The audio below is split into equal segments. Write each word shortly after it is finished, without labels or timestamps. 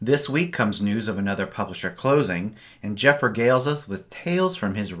This week comes news of another publisher closing, and Jeff regales us with tales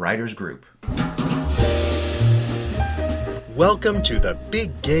from his writers group. Welcome to the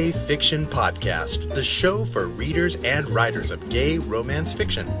Big Gay Fiction Podcast, the show for readers and writers of gay romance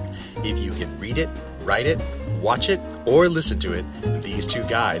fiction. If you can read it, write it, watch it, or listen to it, these two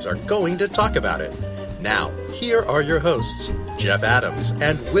guys are going to talk about it. Now, here are your hosts, Jeff Adams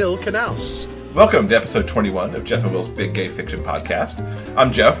and Will Knaus. Welcome to episode 21 of Jeff and Will's Big Gay Fiction Podcast.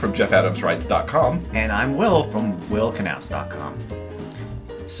 I'm Jeff from JeffAdamsWrites.com. And I'm Will from WillKnaus.com.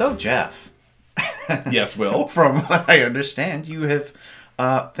 So, Jeff. Yes, Will. From what I understand, you have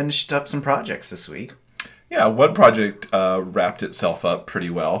finished up some projects this week. Yeah, one project wrapped itself up pretty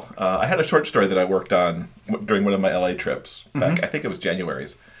well. I had a short story that I worked on during one of my LA trips back, I think it was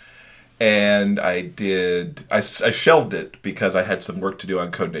January's. And I shelved it because I had some work to do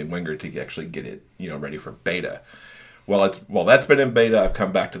on Codename Winger to actually get it, ready for beta. Well, that's been in beta. I've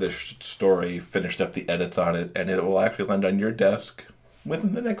come back to this story, finished up the edits on it, and it will actually land on your desk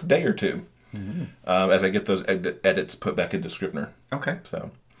within the next day or two, as I get those edits put back into Scrivener. Okay.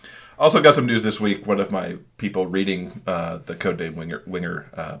 So, also got some news this week. One of my people reading the Codename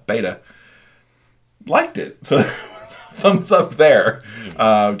Winger beta liked it. So. Thumbs up there.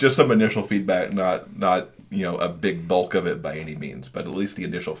 Just some initial feedback, not a big bulk of it by any means, but at least the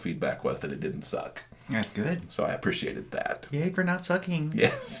initial feedback was that it didn't suck. That's good. So I appreciated that. Yay for not sucking.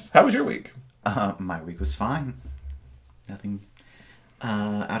 Yes. How was your week? My week was fine. Nothing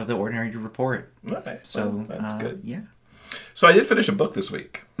out of the ordinary to report. All right. So that's good. Yeah. So I did finish a book this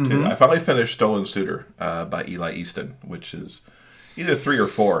week, too. I finally finished Stolen Suitor by Eli Easton, which is either 3 or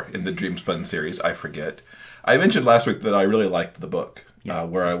 4 in the Dreamspun series. I forget. I mentioned last week that I really liked the book,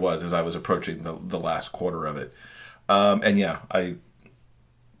 where I was as I was approaching the last quarter of it. I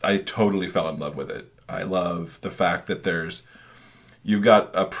totally fell in love with it. I love the fact that you've got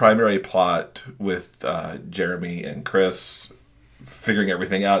a primary plot with Jeremy and Chris figuring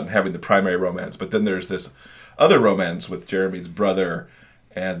everything out and having the primary romance, but then there's this other romance with Jeremy's brother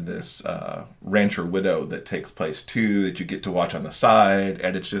and this rancher widow that takes place too, that you get to watch on the side,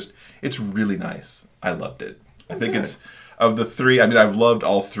 and it's really nice. I loved it. I think it's, of the 3, I've loved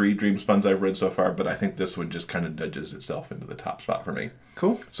all 3 Dreamspuns I've read so far, but I think this one just kind of nudges itself into the top spot for me.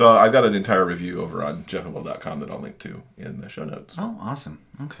 Cool. So I've got an entire review over on jeffandwill.com that I'll link to in the show notes. Oh, awesome.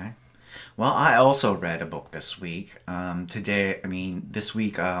 Okay. Well, I also read a book this week. This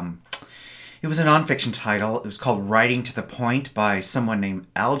week, it was a nonfiction title. It was called Writing to the Point by someone named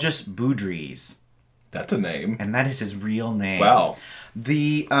Algis Budrys. That's a name. And that is his real name. Wow.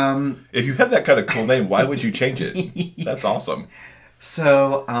 If you have that kind of cool name, why would you change it? That's awesome.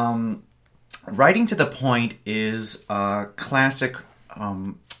 So, Writing to the Point is a classic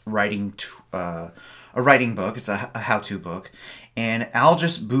writing book. It's a how-to book. And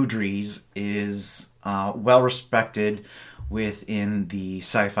Algis Budrys is well respected within the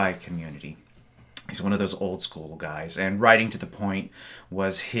sci-fi community. He's one of those old school guys, and Writing to the Point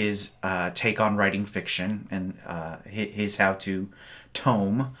was his take on writing fiction and his how-to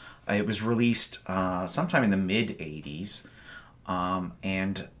tome. It was released sometime in the mid-'80s,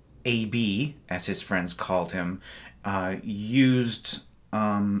 and AB, as his friends called him, used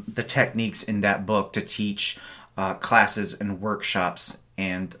the techniques in that book to teach classes and workshops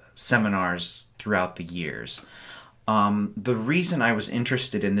and seminars throughout the years. The reason I was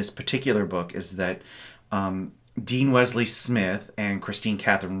interested in this particular book is that Dean Wesley Smith and Christine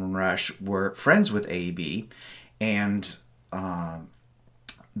Catherine Rush were friends with A.B., and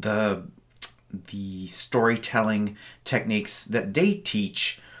the storytelling techniques that they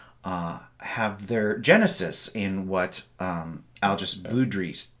teach have their genesis in what Algis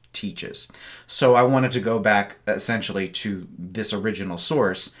Budrys teaches. So I wanted to go back essentially to this original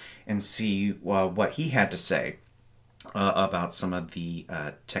source and see what he had to say about some of the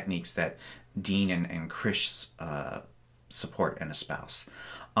techniques that Dean and Chris support and espouse.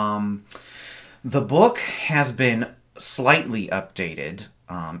 The book has been slightly updated.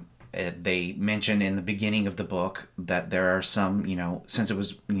 They mention in the beginning of the book that there are some, since it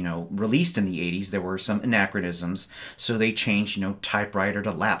was, released in the 80s, there were some anachronisms. So they changed, typewriter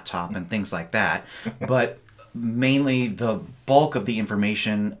to laptop and things like that. But mainly the bulk of the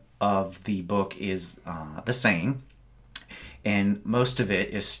information of the book is the same. And most of it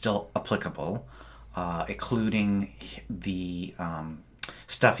is still applicable, including the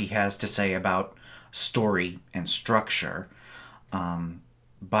stuff he has to say about story and structure.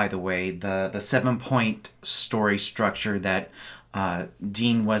 By the way, the 7-point story structure that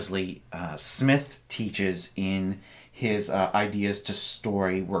Dean Wesley Smith teaches in his Ideas to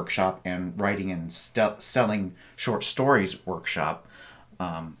Story workshop and writing and selling short stories workshop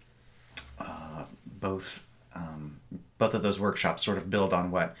both of those workshops sort of build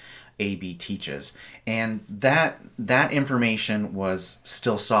on what AB teaches, and that information was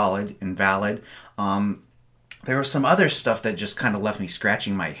still solid and valid. There was some other stuff that just kind of left me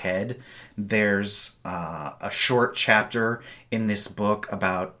scratching my head. There's a short chapter in this book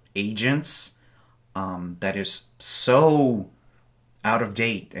about agents that is so out of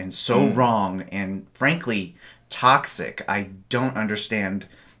date and so wrong and frankly toxic. I don't understand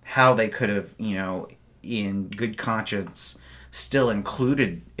how they could have, in good conscience, still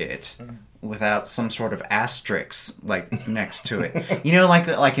included it without some sort of asterisk like next to it.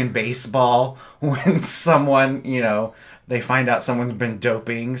 Like in baseball when someone, they find out someone's been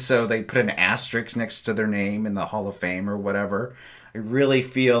doping, so they put an asterisk next to their name in the Hall of Fame or whatever. I really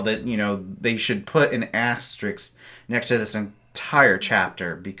feel that, they should put an asterisk next to this entire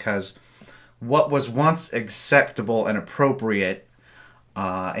chapter, because what was once acceptable and appropriate,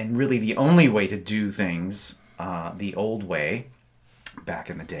 and really the only way to do things, the old way, back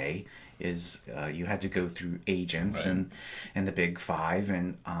in the day, is you had to go through agents and the Big Five,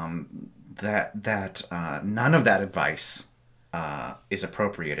 and that none of that advice is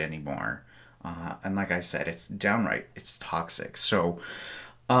appropriate anymore. And like I said, it's toxic. So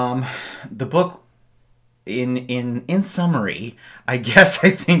the book, in summary, I guess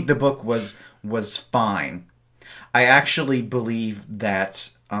I think the book was fine. I actually believe that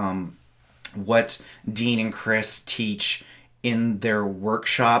what Dean and Chris teach in their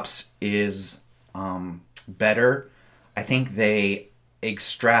workshops is better. I think they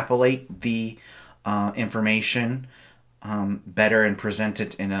extrapolate the information better and present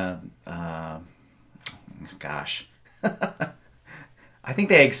it in a I think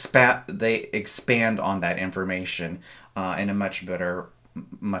they expand on that information in a much better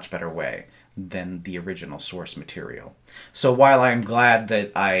way than the original source material. So while I'm glad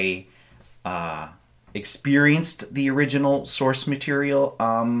that I experienced the original source material,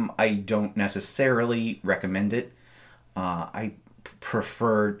 I don't necessarily recommend it. I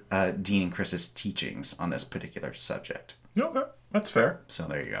prefer Dean and Chris's teachings on this particular subject. Okay, that's fair. So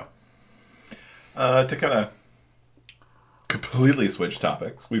there you go. To kind of completely switch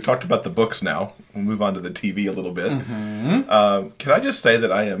topics, we've talked about the books now. We'll move on to the TV a little bit. Mm-hmm. Can I just say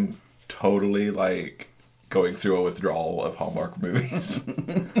that I am totally going through a withdrawal of Hallmark movies?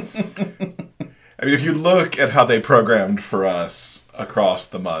 I mean, if you look at how they programmed for us across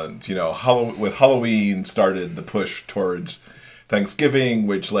the month, with Halloween started the push towards Thanksgiving,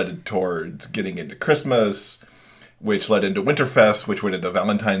 which led towards getting into Christmas, which led into Winterfest, which went into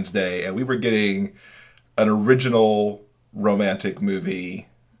Valentine's Day, and we were getting an original romantic movie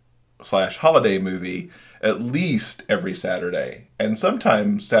 / holiday movie at least every Saturday, and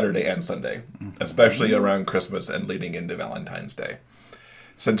sometimes Saturday and Sunday, especially around Christmas and leading into Valentine's Day.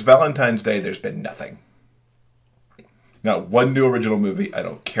 Since Valentine's Day, there's been nothing. Not one new original movie. I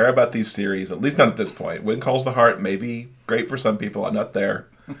don't care about these series, at least not at this point. Wind Calls the Heart may be great for some people. I'm not there.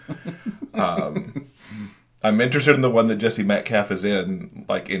 I'm interested in the one that Jesse Metcalfe is in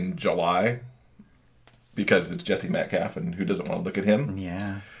July, because it's Jesse Metcalfe, and who doesn't want to look at him?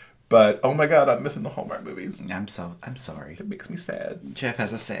 Yeah. But, oh my God, I'm missing the Hallmark movies. I'm sorry. It makes me sad. Jeff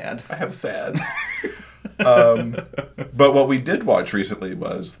has a sad. I have a sad. But what we did watch recently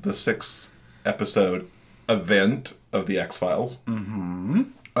was the 6-episode event of The X-Files. Mm-hmm.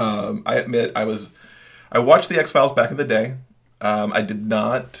 I admit, I watched The X-Files back in the day. I did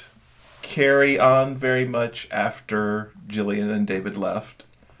not carry on very much after Gillian and David left.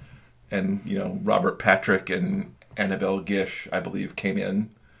 And, Robert Patrick and Annabelle Gish, I believe, came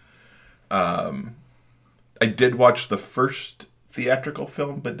in. I did watch the first theatrical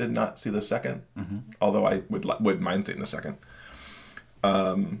film, but did not see the second. Mm-hmm. Although I wouldn't mind seeing the second.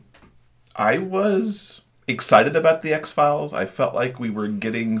 I was excited about The X-Files. I felt like we were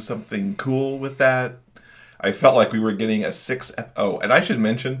getting something cool with that. I felt like we were getting a 6... Oh, and I should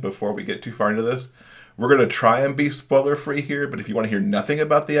mention, before we get too far into this, we're going to try and be spoiler-free here, but if you want to hear nothing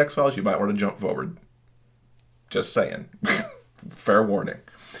about The X-Files, you might want to jump forward. Just saying. Fair warning.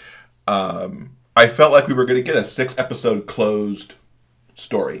 I felt like we were going to get a 6-episode closed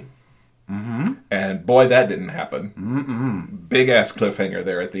story. Mm-hmm. And boy, that didn't happen. Mm-mm. Big-ass cliffhanger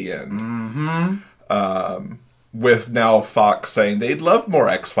there at the end. Mm-hmm. With now Fox saying they'd love more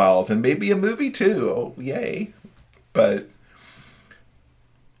X-Files and maybe a movie too. Oh, yay. But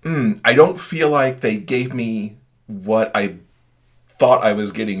I don't feel like they gave me what I thought I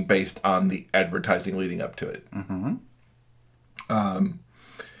was getting based on the advertising leading up to it. Mm-hmm.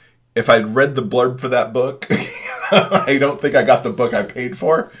 If I'd read the blurb for that book, I don't think I got the book I paid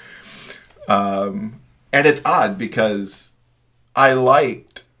for. And it's odd because I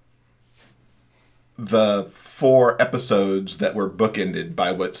liked the 4 episodes that were bookended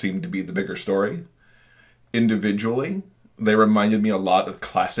by what seemed to be the bigger story. Individually, they reminded me a lot of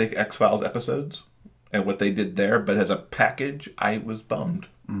classic X-Files episodes and what they did there, but as a package, I was bummed.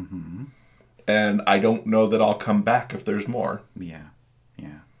 Mm-hmm. And I don't know that I'll come back if there's more. Yeah.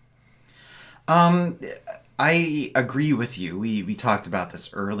 I agree with you. We talked about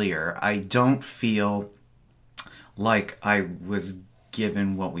this earlier. I don't feel like I was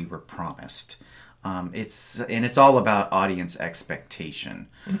given what we were promised. It's all about audience expectation.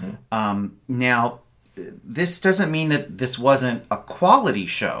 Mm-hmm. Now, this doesn't mean that this wasn't a quality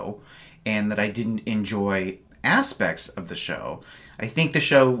show and that I didn't enjoy aspects of the show. I think the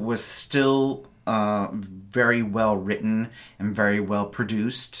show was still very well written and very well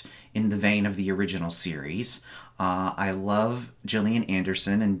produced in the vein of the original series. I love Gillian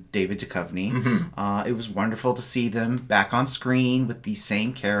Anderson and David Duchovny. Mm-hmm. It was wonderful to see them back on screen with these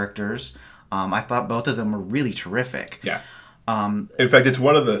same characters. I thought both of them were really terrific. Yeah. In fact, it's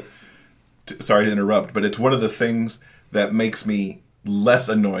one of the... Sorry to interrupt, but it's one of the things that makes me less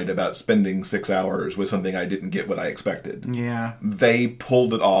annoyed about spending 6 hours with something I didn't get what I expected. Yeah. They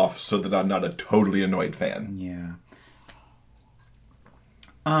pulled it off so that I'm not a totally annoyed fan. Yeah.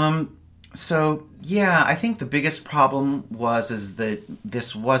 So yeah, I think the biggest problem is that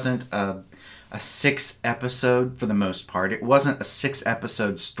this wasn't a 6 episode for the most part. It wasn't a 6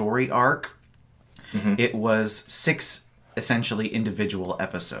 episode story arc. Mm-hmm. It was 6 essentially individual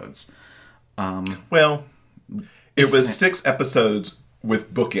episodes. Well, it was 6 episodes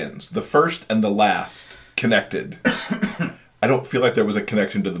with bookends. The first and the last connected. I don't feel like there was a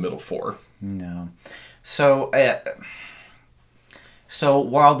connection to the middle 4. No. So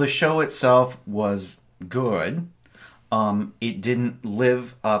while the show itself was good, it didn't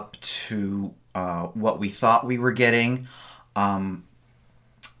live up to what we thought we were getting, and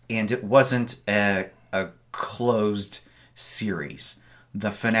it wasn't a closed series.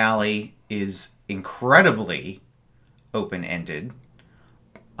 The finale is incredibly open-ended,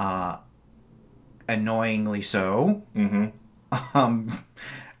 annoyingly so. Mm-hmm.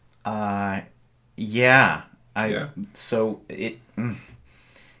 Yeah. Yeah. So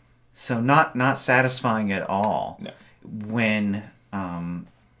not satisfying at all. No. When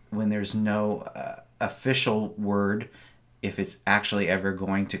there's no official word if it's actually ever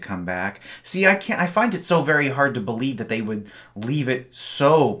going to come back. See, I find it so very hard to believe that they would leave it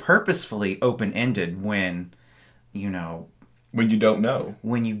so purposefully open-ended when you don't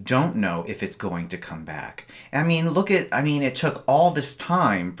know if it's going to come back. I mean, it took all this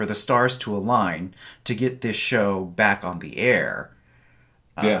time for the stars to align to get this show back on the air.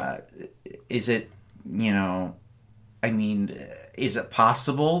 Yeah. Is it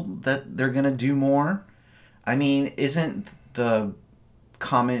possible that they're going to do more? I mean, isn't it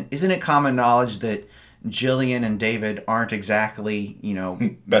common knowledge that Gillian and David aren't exactly,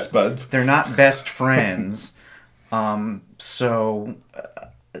 best buds? They're not best friends. So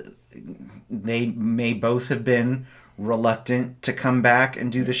they may both have been reluctant to come back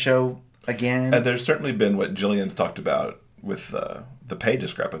and do the show again. And there's certainly been what Gillian's talked about with the pay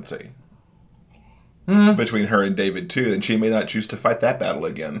discrepancy between her and David too, and she may not choose to fight that battle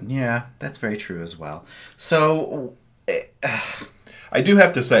again. Yeah, that's very true as well. So I do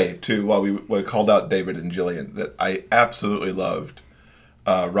have to say too, while we called out David and Gillian, that I absolutely loved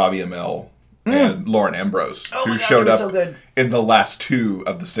Robbie Amell and Lauren Ambrose, who showed up so in the last 2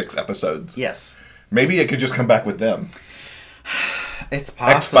 of the 6 episodes. Yes. Maybe it could just come back with them. It's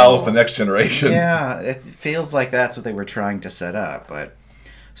possible. X-Files: The Next Generation. Yeah, it feels like that's what they were trying to set up. But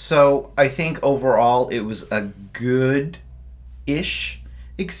so I think overall it was a good-ish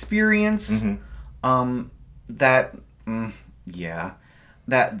experience. Mm-hmm. That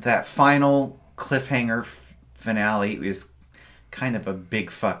final cliffhanger finale is kind of a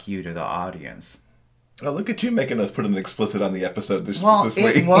big fuck you to the audience. Oh, look at you making us put an explicit on the episode this Well, week.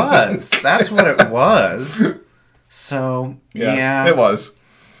 it was. That's what it was. So, yeah. It was.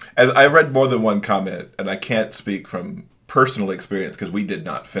 As I read more than one comment, and I can't speak from personal experience because we did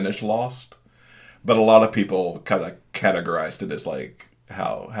not finish Lost, but a lot of people kind of categorized it as like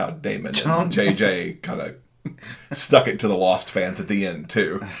how Damon and JJ kind of stuck it to the Lost fans at the end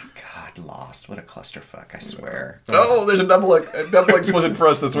too. Oh, God, Lost. What a clusterfuck, I swear. Oh, there's a double explosion for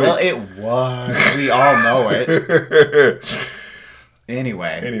us this week. Well, it was. We all know it.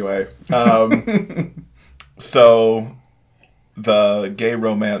 Anyway. So the Gay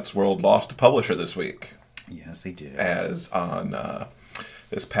Romance World lost a publisher this week. Yes, they did. As on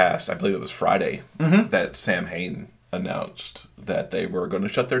this past, I believe it was Friday, that Sam Hain announced that they were going to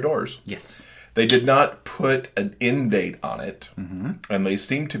shut their doors. Yes. They did not put an end date on it, and they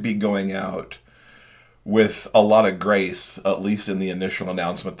seem to be going out with a lot of grace, at least in the initial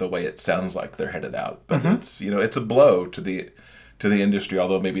announcement, the way it sounds like they're headed out. But it's a blow to the industry,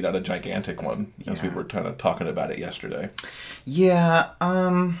 although maybe not a gigantic one, as we were kind of talking about it yesterday. Yeah.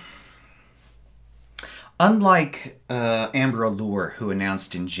 Unlike Amber Allure, who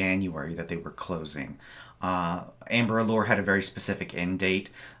announced in January that they were closing, Amber Allure had a very specific end date.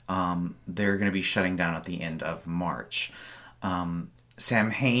 They're going to be shutting down at the end of March.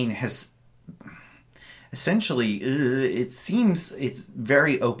 Samhain has essentially, it seems it's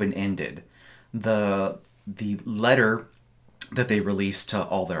very open-ended. The letter that they released to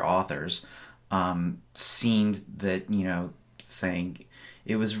all their authors seemed that, saying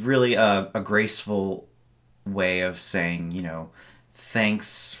it was really a graceful way of saying,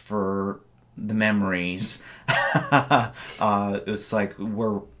 thanks for the memories. It's like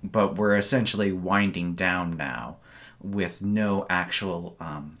we're essentially winding down now with no actual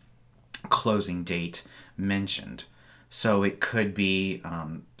closing date mentioned. So it could be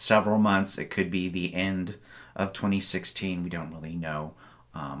several months. It could be the end of 2016. We don't really know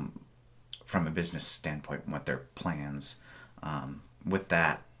from a business standpoint what their plans with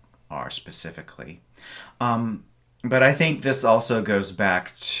that are specifically. But I think this also goes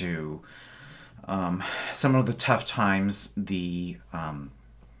back to some of the tough times the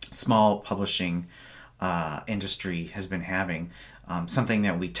small publishing industry has been having. Something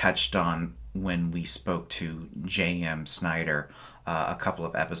that we touched on when we spoke to J.M. Snyder a couple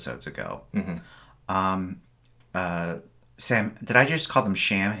of episodes ago. Sam, did I just call them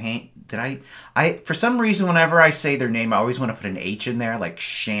Samhain? Did I for some reason, whenever I say their name, I always want to put an H in there, like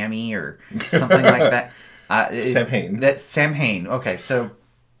Shammy or something like that. Samhain. That's Samhain. Okay, so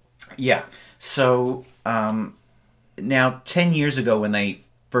yeah. So now 10 years ago when they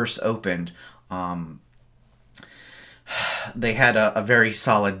first opened, they had a very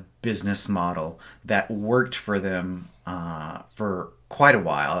solid business model that worked for them for quite a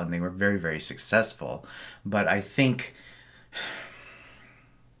while, and they were very, very successful. But I think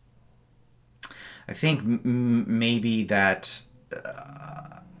maybe that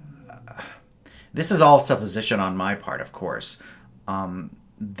this is all supposition on my part, of course.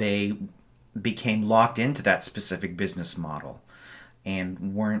 They became locked into that specific business model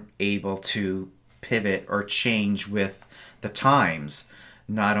and weren't able to pivot or change with the times,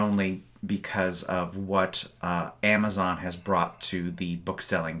 not only because of what Amazon has brought to the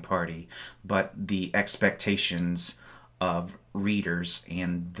book-selling party, but the expectations of readers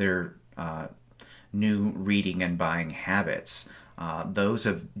and their new reading and buying habits. Those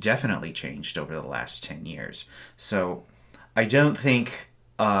have definitely changed over the last 10 years. So I don't think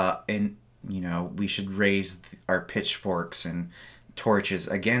we should raise our pitchforks and torches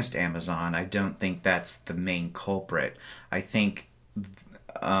against Amazon. I don't think that's the main culprit. I think,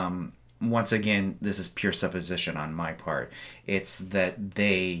 once again, this is pure supposition on my part. It's that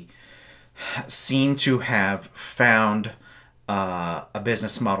they seem to have found a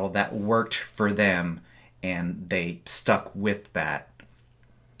business model that worked for them, and they stuck with that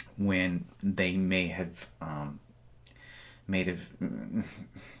when they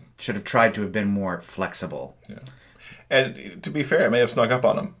should have tried to have been more flexible. Yeah. And to be fair, it may have snuck up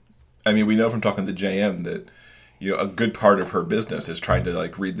on them. I mean, we know from talking to JM that a good part of her business is trying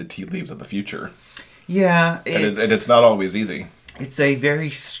to read the tea leaves of the future. Yeah, and it's not always easy. It's a very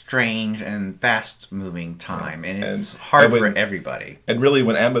strange and fast-moving time, and it's hard for everybody. And really,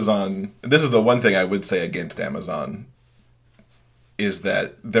 when Amazon... This is the one thing I would say against Amazon, is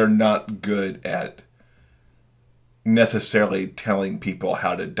that they're not good at necessarily telling people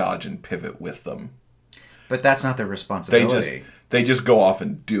how to dodge and pivot with them. But that's not their responsibility. They just go off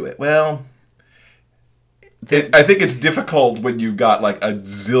and do it. Well, I think it's difficult when you've got a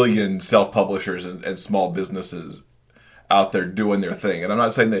zillion self-publishers and small businesses out there doing their thing. And I'm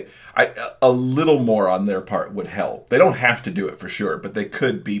not saying a little more on their part would help. They don't have to do it for sure, but they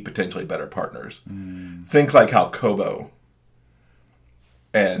could be potentially better partners. Think like how Kobo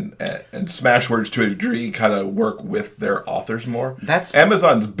and Smashwords to a degree kind of work with their authors more.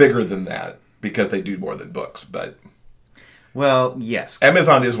 Amazon's bigger than that because they do more than books, but... Well, yes.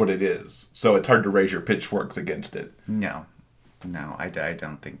 Amazon is what it is, so it's hard to raise your pitchforks against it. No, I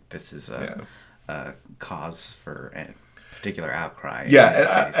don't think this is a cause for a particular outcry.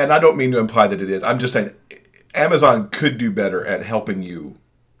 Yeah, and I don't mean to imply that it is. I'm just saying Amazon could do better at helping you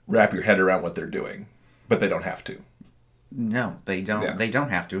wrap your head around what they're doing, but they don't have to. No, they don't. Yeah. They don't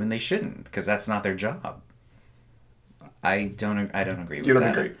have to, and they shouldn't, because that's not their job. I don't agree with that. You don't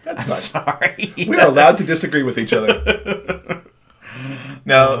agree. That's I'm fine. Sorry. We are allowed to disagree with each other.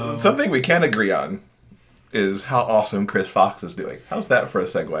 Now, something we can agree on is how awesome Chris Fox is doing. How's that for a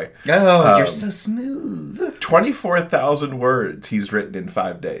segue? Oh, you're so smooth. 24,000 words he's written in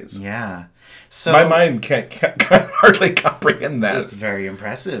 5 days. Yeah. So My mind can't hardly comprehend that. it's very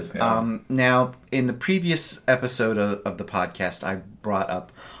impressive. Yeah. Now, in the previous episode of the podcast, I brought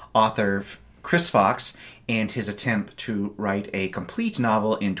up author Chris Fox and his attempt to write a complete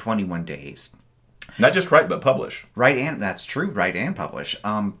novel in 21 days. Not just write, but publish. That's true. Write and publish.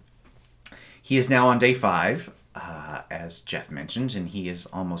 He is now on day 5, as Jeff mentioned, and he is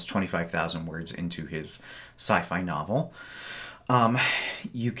almost 25,000 words into his sci-fi novel.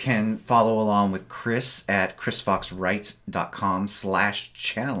 You can follow along with Chris at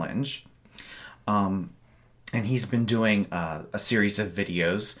chrisfoxwrites.com/challenge. And he's been doing a series of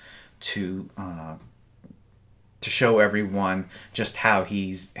videos to show everyone just how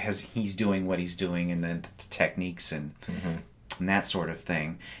he's doing what he's doing, and then the techniques and that sort of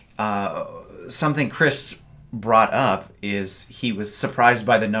thing. Something Chris brought up is he was surprised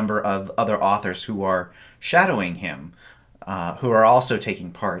by the number of other authors who are shadowing him, who are also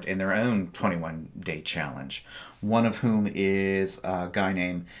taking part in their own 21-day challenge. One of whom is a guy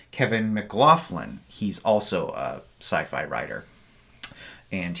named Kevin McLaughlin. He's also a sci-fi writer.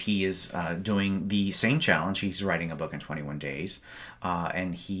 And he is doing the same challenge. He's writing a book in 21 days.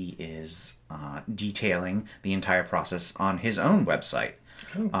 And he is detailing the entire process on his own website.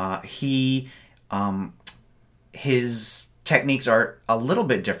 His techniques are a little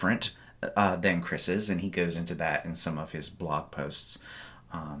bit different than Chris's, and he goes into that in some of his blog posts.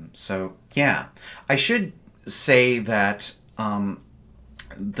 So, yeah. I should say that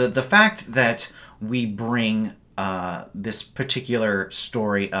the fact that we bring this particular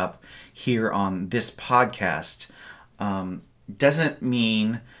story up here on this podcast doesn't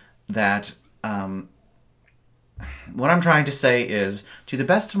mean that what I'm trying to say is, to the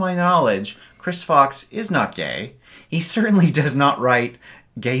best of my knowledge, Chris Fox is not gay. He certainly does not write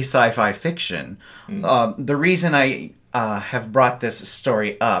gay sci-fi fiction. The reason I have brought this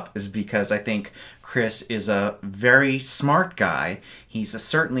story up is because I think Chris is a very smart guy. He's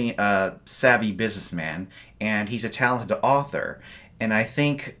certainly a savvy businessman, and he's a talented author. And I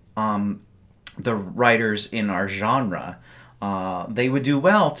think the writers in our genre, they would do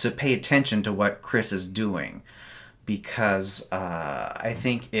well to pay attention to what Chris is doing, because I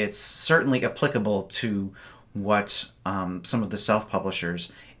think it's certainly applicable to what some of the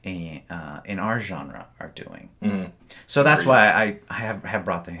self-publishers in our genre are doing. So that's why I have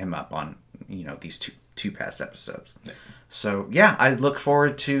brought him up on these two past episodes. Yeah. So yeah, I look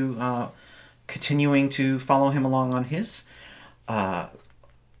forward to continuing to follow him along on his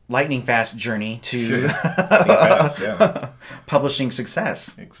lightning fast journey to publishing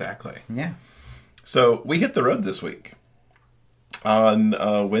success. Exactly. Yeah. So we hit the road this week. On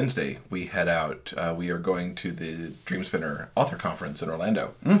Wednesday, we head out. We are going to the Dreamspinner Author Conference in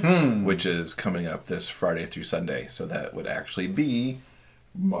Orlando, which is coming up this Friday through Sunday. So that would actually be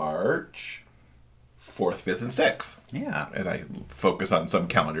March 4th, 5th, and 6th. Yeah. As I focus on some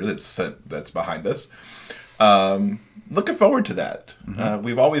calendar that's behind us. Looking forward to that.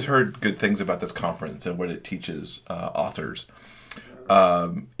 We've always heard good things about this conference and what it teaches authors.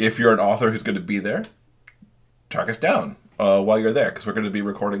 If you're an author who's going to be there, track us down while you're there, because we're going to be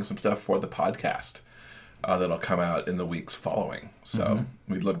recording some stuff for the podcast that'll come out in the weeks following. So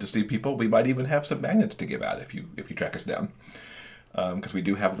we'd love to see people. We might even have some magnets to give out if you track us down, because we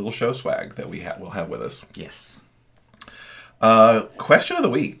do have a little show swag that we'll have with us. Yes. Question of the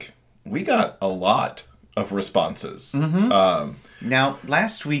week. We got a lot of responses. Now,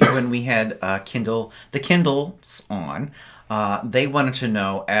 last week when we had the Kindles on, they wanted to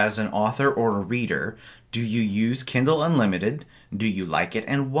know, as an author or a reader, do you use Kindle Unlimited? Do you like it,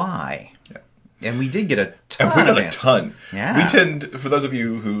 and why? Yeah. And we did get a ton of answers. Yeah. We tend, for those of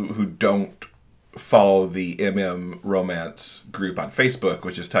you who don't follow the MM Romance group on Facebook,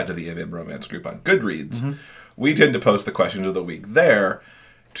 which is tied to the MM Romance group on Goodreads, we tend to post the questions of the week there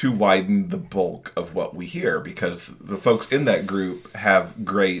to widen the bulk of what we hear, because the folks in that group have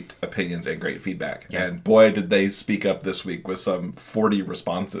great opinions and great feedback. Yeah. And boy, did they speak up this week with some 40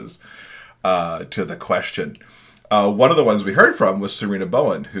 responses to the question. One of the ones we heard from was Serena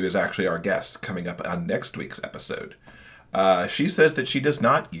Bowen, who is actually our guest coming up on next week's episode. She says that she does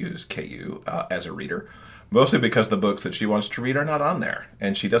not use KU as a reader, mostly because the books that she wants to read are not on there,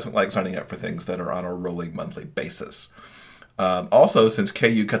 and she doesn't like signing up for things that are on a rolling monthly basis. Also, since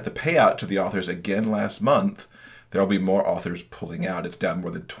KU cut the payout to the authors again last month, there will be more authors pulling out. It's down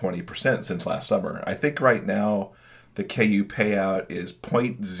more than 20% since last summer. I think right now the KU payout is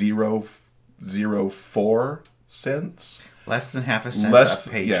 0.004 cents. Less than half a cent a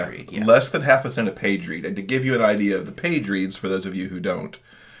page read. Yes. Less than half a cent a page read. And to give you an idea of the page reads, for those of you who don't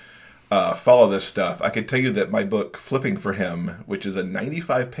follow this stuff, I could tell you that my book, Flipping for Him, which is a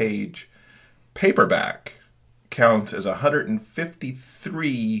 95-page paperback, counts as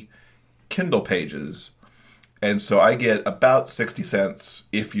 153 Kindle pages. And so I get about 60 cents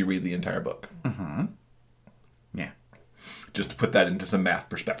if you read the entire book. Mm-hmm. Yeah. Just to put that into some math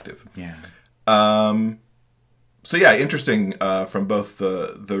perspective. Yeah. So yeah, interesting from both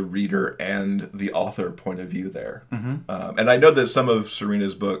the reader and the author point of view there. Mm-hmm. And I know that some of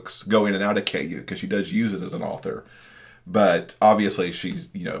Serena's books go in and out of KU because she does use it as an author. But obviously she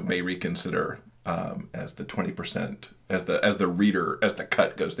may reconsider as the 20%, as the reader, as the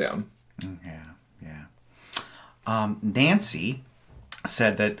cut goes down. Yeah. Nancy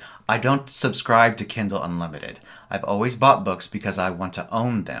said that I don't subscribe to Kindle Unlimited. I've always bought books because I want to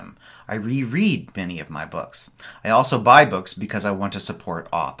own them. I reread many of my books. I also buy books because I want to support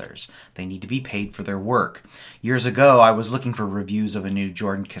authors. They need to be paid for their work. Years ago, I was looking for reviews of a new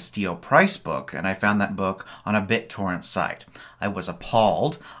Jordan Castillo Price book, and I found that book on a BitTorrent site. I was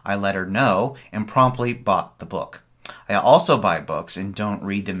appalled. I let her know and promptly bought the book. I also buy books and don't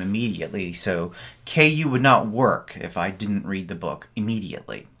read them immediately, so KU would not work if I didn't read the book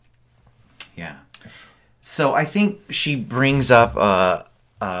immediately. Yeah. So I think she brings up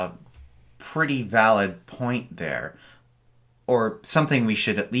a pretty valid point there, or something we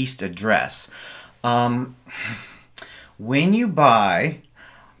should at least address. When you buy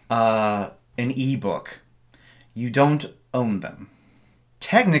an ebook, you don't own them.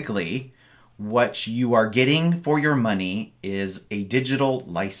 Technically, what you are getting for your money is a digital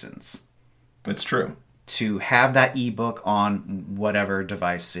license. It's true. To have that ebook on whatever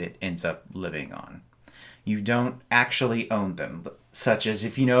device it ends up living on. You don't actually own them. Such as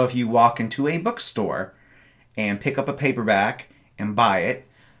if you walk into a bookstore and pick up a paperback and buy it,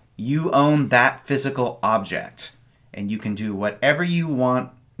 you own that physical object. And you can do whatever you want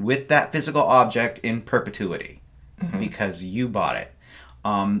with that physical object in perpetuity. Mm-hmm. Because you bought it.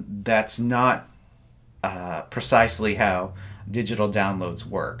 That's not precisely how digital downloads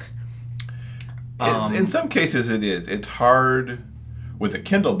work. In some cases it is. It's hard with a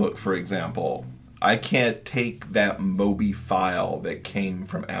Kindle book, for example. I can't take that Mobi file that came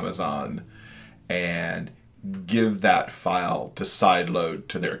from Amazon and give that file to sideload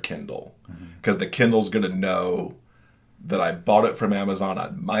to their Kindle. Because the Kindle's going to know that I bought it from Amazon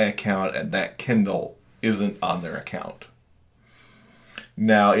on my account and that Kindle isn't on their account.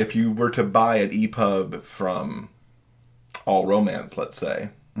 Now, if you were to buy an EPUB from All Romance, let's say,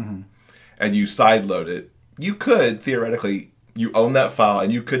 mm-hmm. and you sideload it, you could, theoretically, you own that file,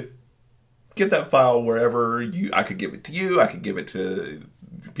 and you could give that file wherever I could give it to you, I could give it to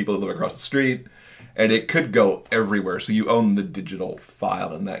people that live across the street, and it could go everywhere. So you own the digital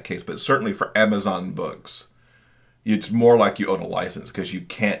file in that case. But certainly for Amazon books, it's more like you own a license, because you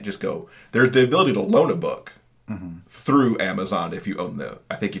can't just go... There's the ability to loan a book. Mm-hmm. Through Amazon. If you own the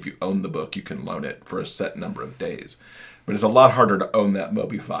book, you can loan it for a set number of days. But it's a lot harder to own that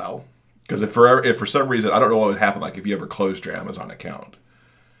Mobi file, because if for some reason, I don't know what would happen, like if you ever closed your Amazon account,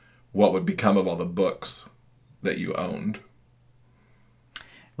 what would become of all the books that you owned?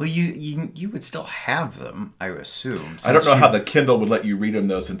 Well, you would still have them, I assume. I don't know how the Kindle would let you read them,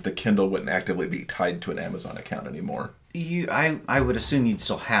 though, since the Kindle wouldn't actively be tied to an Amazon account anymore. I would assume you'd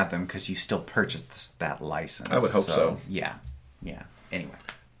still have them because you still purchased that license. I would hope so. Yeah. Anyway.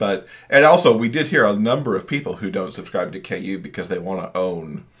 And also, we did hear a number of people who don't subscribe to KU because they want to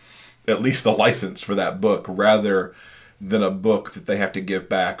own at least the license for that book, rather than a book that they have to give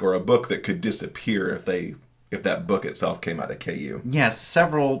back, or a book that could disappear if that book itself came out of KU. Yes,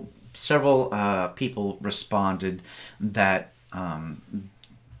 several people responded that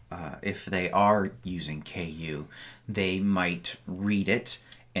if they are using KU, they might read it,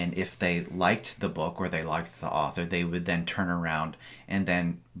 and if they liked the book or they liked the author, they would then turn around and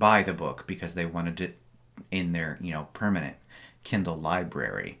then buy the book because they wanted it in their permanent Kindle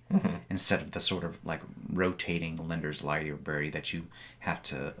library, mm-hmm. instead of the sort of like rotating lender's library that you have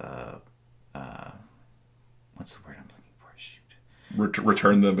to what's the word I'm looking for? Shoot.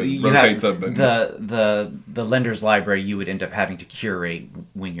 Return them and rotate them. And... The lender's library you would end up having to curate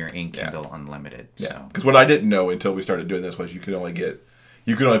when you're in Kindle Unlimited. So. Yeah, because what I didn't know until we started doing this was you could only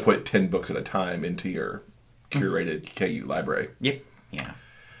put 10 books at a time into your curated KU library. Yep. Yeah.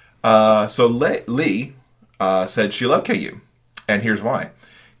 So Lee said she loved KU, and here's why.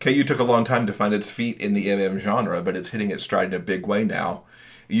 KU took a long time to find its feet in the MM genre, but it's hitting its stride in a big way now.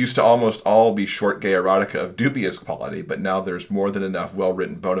 It used to almost all be short gay erotica of dubious quality, but now there's more than enough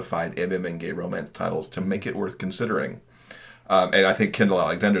well-written bona fide MM and gay romance titles to make it worth considering. And I think Kendall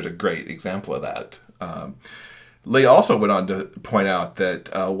Alexander is a great example of that. Lee also went on to point out that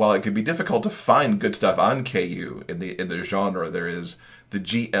while it could be difficult to find good stuff on KU in the genre, there is the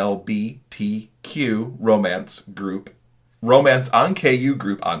GLBTQ romance on KU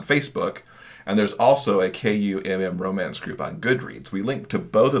group on Facebook, and there's also a KUMM romance group on Goodreads. We link to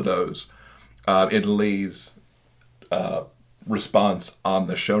both of those in Lee's response on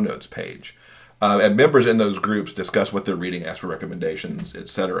the show notes page. And members in those groups discuss what they're reading, ask for recommendations,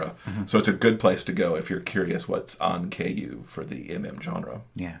 etc. Mm-hmm. So it's a good place to go if you're curious what's on KU for the MM genre.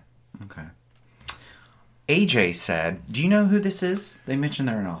 Yeah. Okay. AJ said, do you know who this is? They mentioned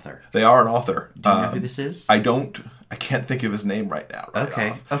they're an author. They are an author. Do you know who this is? I can't think of his name right now.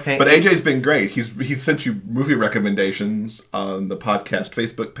 Okay. But AJ's been great. He's sent you movie recommendations on the podcast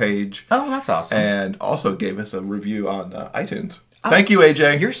Facebook page. Oh, that's awesome. And also gave us a review on iTunes. Thank you,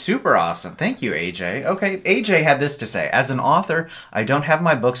 AJ. You're super awesome. Thank you, AJ. Okay, AJ had this to say. As an author, I don't have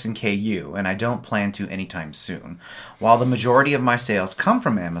my books in KU, and I don't plan to anytime soon. While the majority of my sales come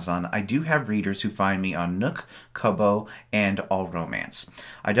from Amazon, I do have readers who find me on Nook, Kobo, and All Romance.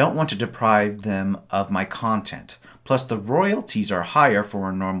 I don't want to deprive them of my content. Plus, the royalties are higher for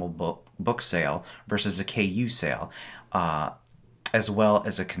a normal book sale versus a KU sale, as well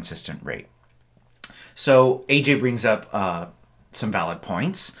as a consistent rate. So, AJ brings up some valid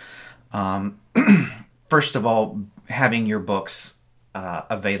points. First of all, having your books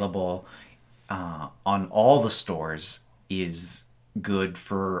available on all the stores is good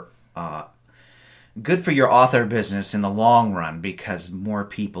for your author business in the long run, because more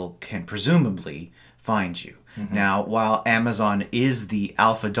people can presumably find you. Mm-hmm. Now, while Amazon is the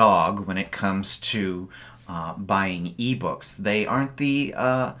alpha dog when it comes to buying ebooks, they aren't the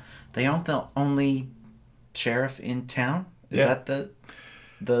only sheriff in town. Is that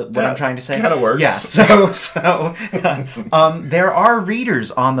what I'm trying to say? Kind of works. Yeah. So there are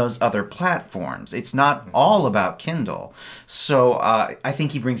readers on those other platforms. It's not all about Kindle. So I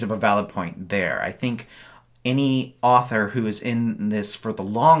think he brings up a valid point there. I think any author who is in this for the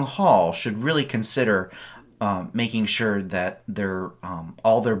long haul should really consider making sure that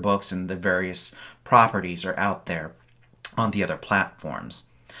all their books and the various properties are out there on the other platforms.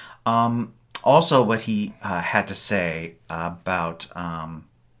 Also, what he had to say about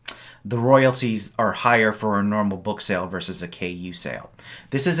the royalties are higher for a normal book sale versus a KU sale.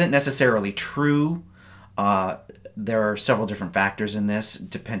 This isn't necessarily true. There are several different factors in this,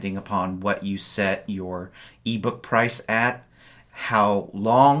 depending upon what you set your ebook price at, how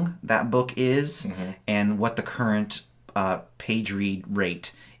long that book is, mm-hmm. and what the current page read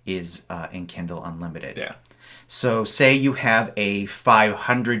rate is in Kindle Unlimited. Yeah. So say you have a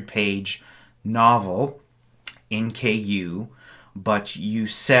 500-page novel in KU, but you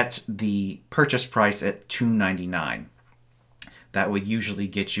set the purchase price at $2.99. That would usually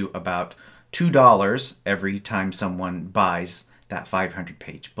get you about $2 every time someone buys that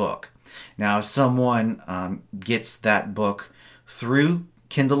 500-page book. Now, if someone gets that book through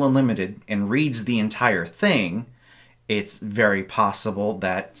Kindle Unlimited and reads the entire thing, it's very possible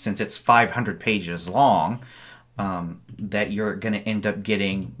that since it's 500 pages long, that you're going to end up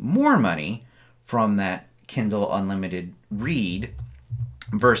getting more money from that Kindle Unlimited read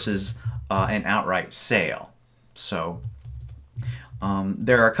versus an outright sale. So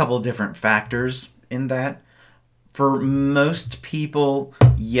there are a couple of different factors in that. For most people,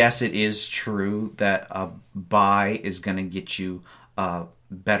 yes, it is true that a buy is going to get you a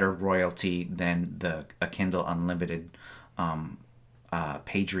better royalty than a Kindle Unlimited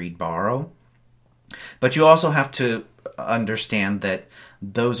page read borrow. But you also have to understand that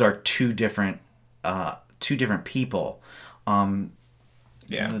those are two different people.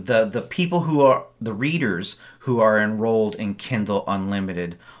 The people who are the readers who are enrolled in Kindle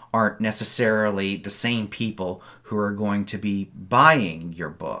Unlimited aren't necessarily the same people who are going to be buying your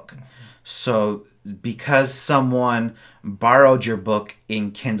book. So because someone borrowed your book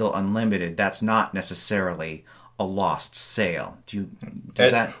in Kindle Unlimited, that's not necessarily a lost sale. And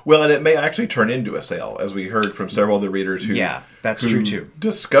it may actually turn into a sale, as we heard from several of the readers who true too.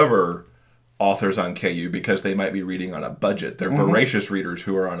 Discover authors on KU because they might be reading on a budget. They're Mm-hmm. voracious readers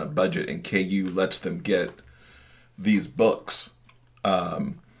who are on a budget, and KU lets them get these books.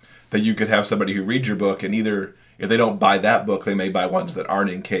 That you could have somebody who reads your book, and either if they don't buy that book, they may buy ones that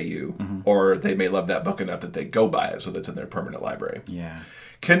aren't in KU, mm-hmm. or they may love that book enough that they go buy it, so that's in their permanent library. Yeah.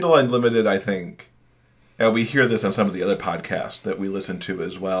 Kindle Unlimited, I think, and we hear this on some of the other podcasts that we listen to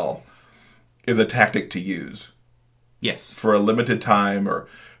as well, is a tactic to use. Yes. For a limited time, or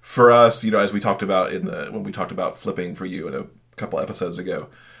for us, as we talked about when we talked about flipping for you in a couple episodes ago,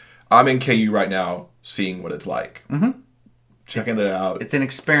 I'm in KU right now seeing what it's like. Mm-hmm. checking it out. It's an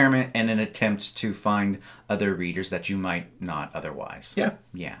experiment and an attempt to find other readers that you might not otherwise. Yeah.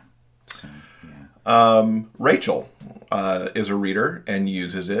 Yeah. So, yeah. Rachel is a reader and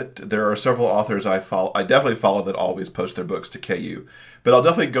uses it. There are several authors I definitely follow that always post their books to KU, but I'll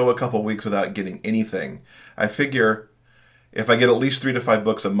definitely go a couple weeks without getting anything. I figure if I get at least 3 to 5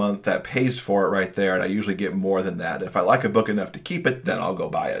 books a month, that pays for it right there, and I usually get more than that. If I like a book enough to keep it, then I'll go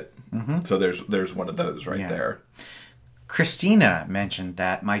buy it. Mm-hmm. So there's one of those right there. Christina mentioned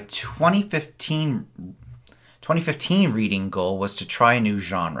that my 2015 reading goal was to try a new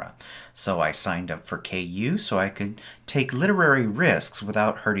genre. So I signed up for KU so I could take literary risks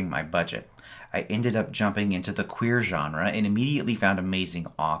without hurting my budget. I ended up jumping into the queer genre and immediately found amazing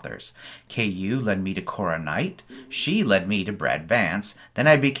authors. KU led me to Cora Knight. She led me to Brad Vance. Then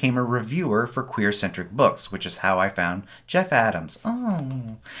I became a reviewer for queer-centric books, which is how I found Jeff Adams.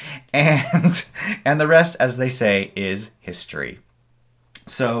 Oh. And the rest, as they say, is history.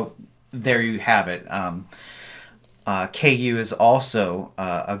 So there you have it. KU is also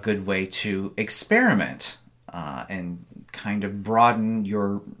a good way to experiment and kind of broaden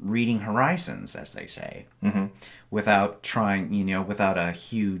your reading horizons, as they say, without trying, without a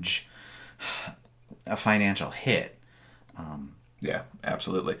huge financial hit. Yeah,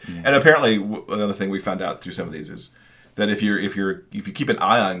 absolutely. Yeah. And apparently, another thing we found out through some of these is that if you keep an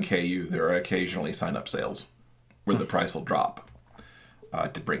eye on KU, there are occasionally sign-up sales where the price will drop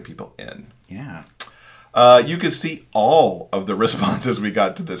to bring people in. Yeah. You can see all of the responses we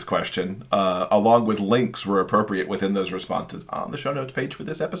got to this question, along with links where appropriate within those responses on the show notes page for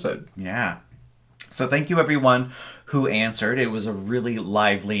this episode. Yeah. So thank you, everyone who answered. It was a really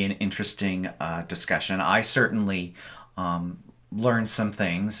lively and interesting discussion. I certainly learned some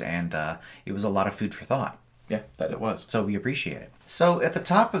things, and it was a lot of food for thought. Yeah, that it was. So we appreciate it. So at the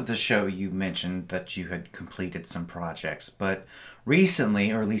top of the show, you mentioned that you had completed some projects, but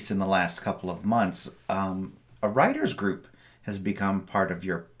recently, or at least in the last couple of months, a writer's group has become part of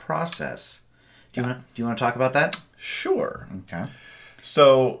your process. Do you want to talk about that? Sure. Okay.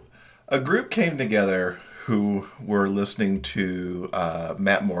 So a group came together who were listening to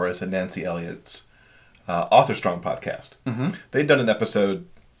Matt Morris and Nancy Elliott's Author Strong podcast. Mm-hmm. They'd done an episode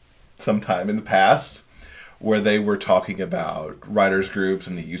sometime in the past where they were talking about writers groups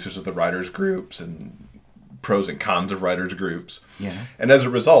and the uses of the writers groups and pros and cons of writers groups. Yeah. And as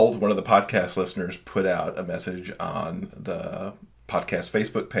a result, one of the podcast listeners put out a message on the podcast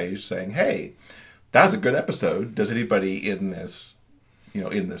Facebook page saying, "Hey, that was a good episode. Does anybody in this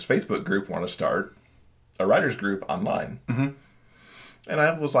Facebook group want to start a writers group online?" Mm-hmm. And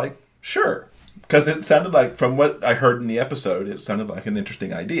I was like, sure. Because it sounded like, from what I heard in the episode, it sounded like an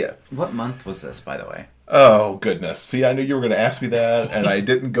interesting idea. What month was this, by the way? Oh, goodness. See, I knew you were going to ask me that, and I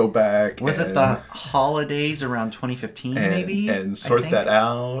didn't go back. Was it the holidays around 2015, maybe? And sort that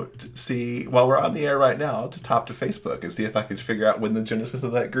out. See, while we're on the air right now, I'll just hop to Facebook and see if I can figure out when the genesis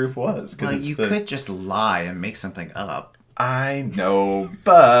of that group was. Well, you could just lie and make something up. I know,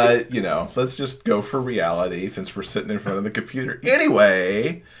 but, let's just go for reality since we're sitting in front of the computer.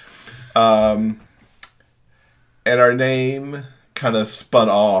 Anyway, and our name kind of spun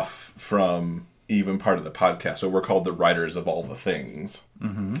off from even part of the podcast. So we're called the Writers of All the Things.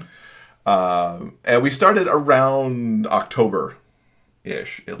 Mm-hmm. And we started around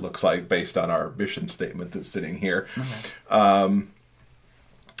October-ish, it looks like, based on our mission statement that's sitting here. Okay.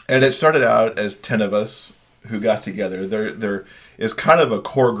 And it started out as 10 of us who got together. There is kind of a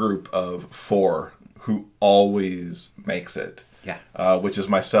core group of 4 who always makes it. Yeah. Which is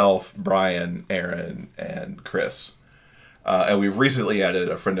myself, Brian, Aaron, and Chris. And we've recently added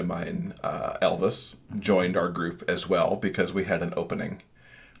a friend of mine, Elvis, joined our group as well because we had an opening.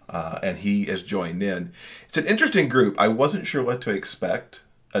 And he has joined in. It's an interesting group. I wasn't sure what to expect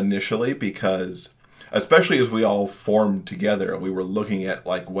initially because, especially as we all formed together, we were looking at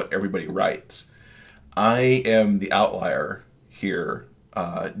what everybody writes. I am the outlier here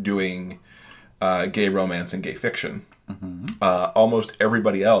doing gay romance and gay fiction. Mm-hmm. Almost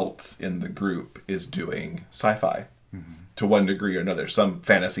everybody else in the group is doing sci-fi to one degree or another, some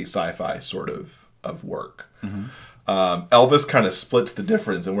fantasy sci-fi sort of work. Mm-hmm. Elvis kind of splits the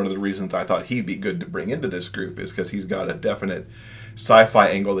difference, and one of the reasons I thought he'd be good to bring into this group is because he's got a definite sci-fi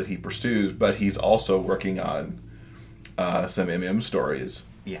angle that he pursues, but he's also working on some MM stories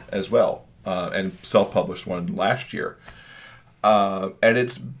as well, and self-published one last year. And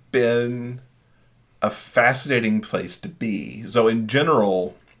it's been a fascinating place to be. So in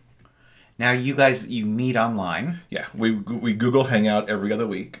general... Now you guys, you meet online. Yeah, we Google Hangout every other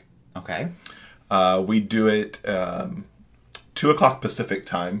week. Okay. We do it 2:00 Pacific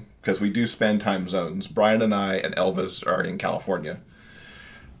time, because we do span time zones. Brian and I and Elvis are in California.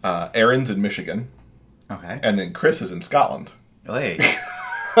 Aaron's in Michigan. Okay. And then Chris is in Scotland. Hey.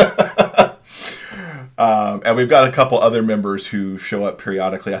 And we've got a couple other members who show up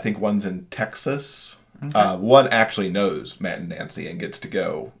periodically. I think one's in Texas. Okay. One actually knows Matt and Nancy and gets to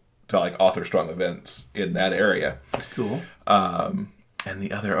go to like Author Strong events in that area. That's cool. And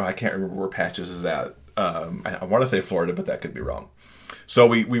the other, I can't remember where Patches is at. I want to say Florida, but that could be wrong. So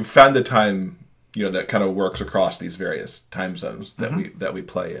we've found the time, that kind of works across these various time zones that we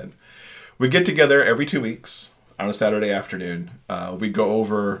play in. We get together every 2 weeks on a Saturday afternoon. We go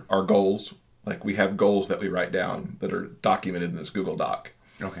over our goals. Like we have goals that we write down that are documented in this Google Doc.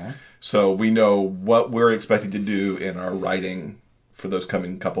 Okay. So we know what we're expected to do in our writing for those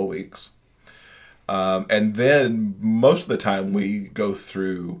coming couple weeks. And then most of the time we go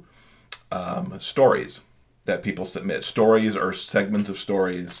through stories that people submit. Stories or segments of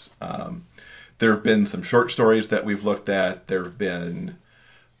stories. There have been some short stories that we've looked at. There have been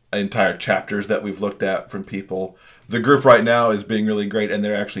entire chapters that we've looked at from people. The group right now is being really great, and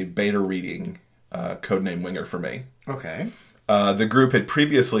they're actually beta reading Codename Winger for me. Okay. The group had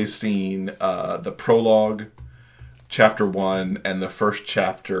previously seen the prologue, chapter 1, and the first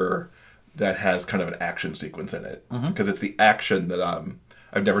chapter that has kind of an action sequence in it. Because it's the action that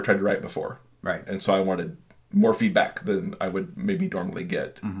I've never tried to write before. Right. And so I wanted more feedback than I would maybe normally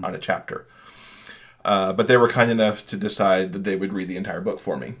get on a chapter. But they were kind enough to decide that they would read the entire book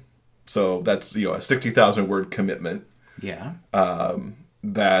for me. So that's, a 60,000 word commitment. Yeah.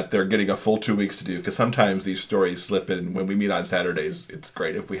 That they're getting a full 2 weeks to do. Because sometimes these stories slip in. When we meet on Saturdays, it's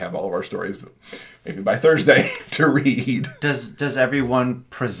great if we have all of our stories maybe by Thursday to read. Does everyone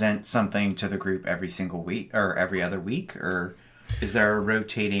present something to the group every single week or every other week? Or is there a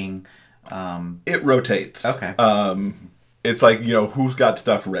rotating... It rotates. Okay. It's like, who's got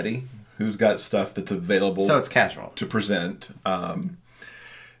stuff ready? Who's got stuff that's available? So it's casual. To present.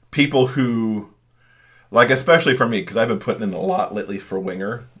 People who... Like, especially for me, because I've been putting in a lot lately for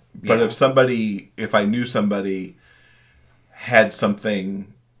Winger. But if I knew somebody had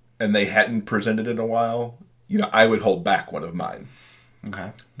something and they hadn't presented in a while, I would hold back one of mine.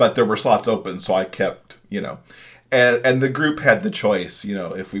 Okay. But there were slots open, so I kept, and the group had the choice,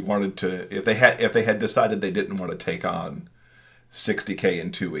 if we wanted to, if they had decided they didn't want to take on 60K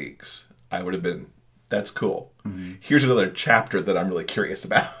in 2 weeks, I would have been, that's cool. Mm-hmm. Here's another chapter that I'm really curious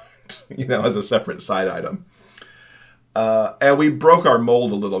about. As a separate side item. And we broke our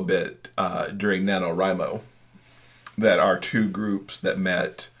mold a little bit during NaNoWriMo, that our two groups that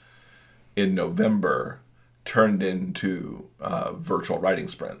met in November turned into virtual writing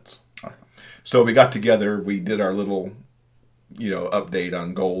sprints. So we got together, we did our little, update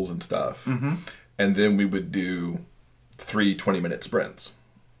on goals and stuff. Mm-hmm. And then we would do 3 20-minute sprints.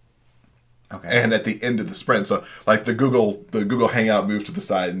 Okay. And at the end of the sprint, so like the Google Hangout moves to the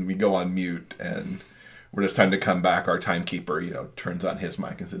side and we go on mute, and when it's time to come back, our timekeeper, turns on his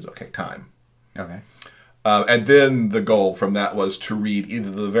mic and says, "Okay, time." Okay. And then the goal from that was to read either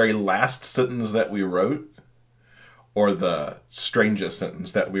the very last sentence that we wrote or the strangest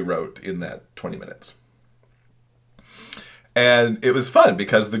sentence that we wrote in that 20 minutes. And it was fun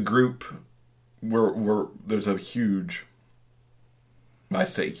because the group there's a huge... I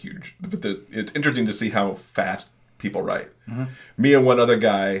say huge, but it's interesting to see how fast people write. Mm-hmm. Me and one other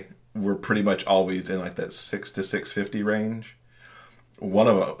guy were pretty much always in like that 6 to 650 range. One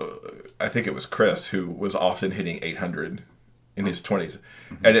of them, I think it was Chris, who was often hitting 800 in his 20s.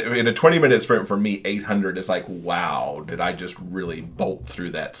 Mm-hmm. And in a 20-minute sprint for me, 800 is like, wow, did I just really bolt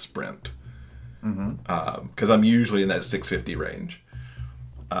through that sprint? Because I'm usually in that 650 range.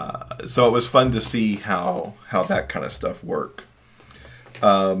 So it was fun to see how that kind of stuff worked.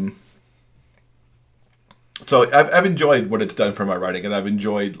 So I've enjoyed what it's done for my writing, and I've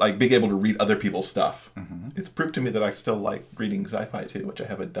enjoyed like being able to read other people's stuff. Mm-hmm. It's proved to me that I still like reading sci-fi too, which I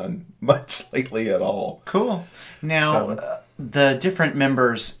haven't done much lately at all. Cool. Now, the different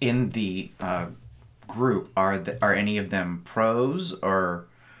members in the group, are any of them pros, or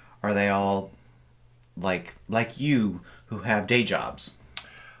are they all like you who have day jobs?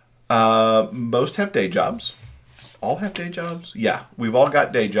 Most have day jobs. All have day jobs? Yeah, we've all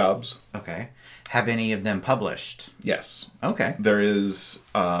got day jobs. Okay. Have any of them published? Yes. Okay. There is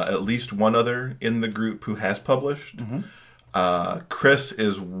at least one other in the group who has published. Mm-hmm. Chris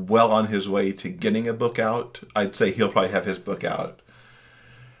is well on his way to getting a book out. I'd say he'll probably have his book out,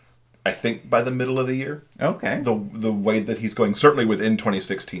 I think, by the middle of the year. Okay. The way that he's going, certainly within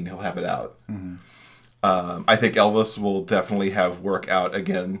 2016, he'll have it out. Mm-hmm. I think Elvis will definitely have work out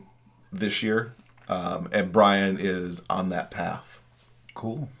again this year. and Brian is on that path.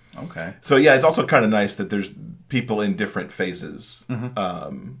 Cool. Okay. So yeah, it's also kind of nice that there's people in different phases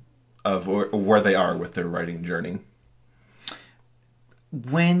of where they are with their writing journey.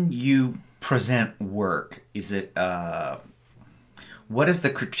 When you present work, is it what is the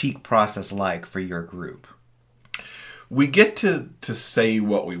critique process like for your group? We get to say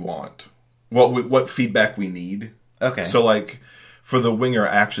what we want, what feedback we need. Okay. So like for the winger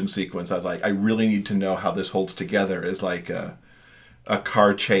action sequence, I was like, I really need to know how this holds together as like a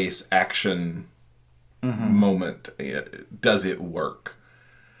car chase action moment. Does it work?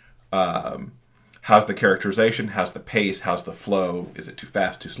 How's the characterization? How's the pace? How's the flow? Is it too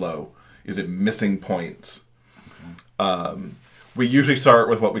fast, too slow? Is it missing points? We usually start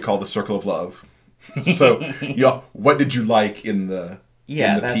with what we call the circle of love. So, what did you like in the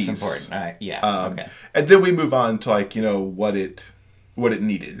that's piece? important. All right. Okay. And then we move on to like what it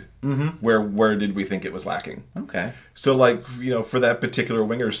needed. Where did we think it was lacking? Okay. So like for that particular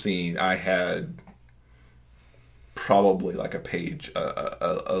winger scene, I had probably like a page,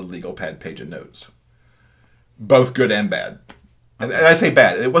 a legal pad page of notes, both good and bad. And I say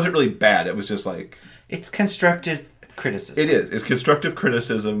bad. It wasn't really bad. It was just like it's constructive criticism. It is. It's constructive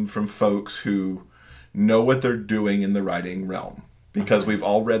criticism from folks who know what they're doing in the writing realm because we've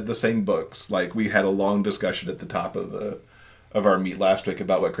all read the same books. Like we had a long discussion at the top of our meet last week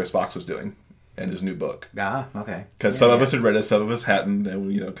about what Chris Fox was doing and his new book. Ah, okay. Because some of us had read it, some of us hadn't,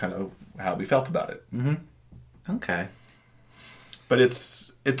 and kind of how we felt about it. Okay. But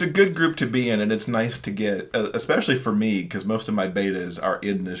it's a good group to be in, and it's nice to get, especially for me, because most of my betas are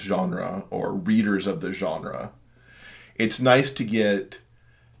in this genre or readers of the genre. It's nice to get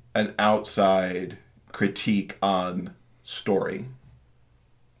an outside critique on story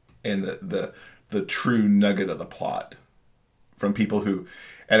and the true nugget of the plot from people who,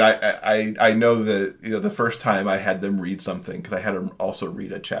 and I know that the first time I had them read something, because I had them also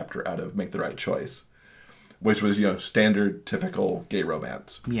read a chapter out of Make the Right Choice, which was standard typical gay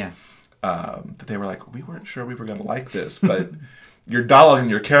romance. Yeah. That they were like, we weren't sure we were going to like this, but your dialogue and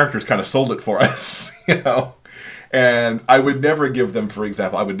your characters kind of sold it for us, And I would never give them, for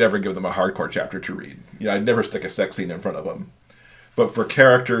example, a hardcore chapter to read. I'd never stick a sex scene in front of them. But for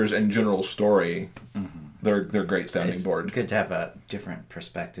characters and general story, they're great sounding board. Good to have a different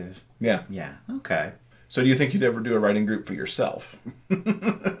perspective. Yeah. Yeah. Okay. So do you think you'd ever do a writing group for yourself?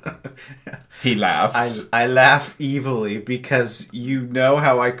 He laughs. I laugh evilly because you know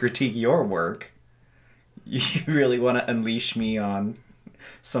how I critique your work. You really want to unleash me on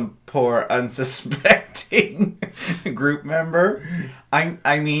some poor unsuspecting group member.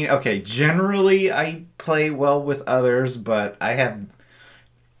 I mean, okay, generally I play well with others, but I have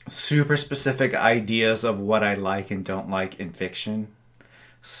super specific ideas of what I like and don't like in fiction.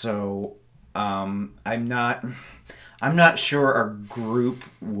 So, I'm not sure our group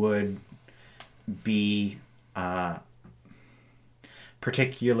would be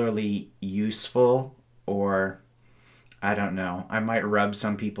particularly useful, or I don't know. I might rub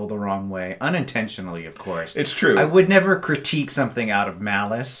some people the wrong way. Unintentionally, of course. It's true. I would never critique something out of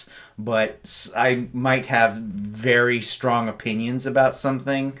malice, but I might have very strong opinions about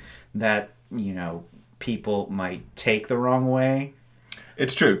something that, people might take the wrong way.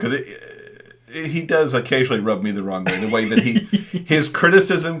 It's true, because he does occasionally rub me the wrong way. The way that his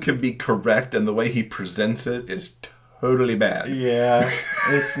criticism can be correct, and the way he presents it is totally bad. Yeah,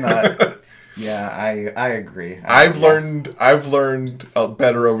 it's not... Yeah, I agree. I've learned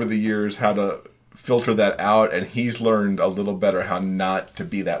better over the years how to filter that out, and he's learned a little better how not to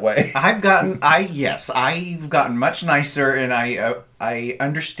be that way. I've gotten much nicer, and I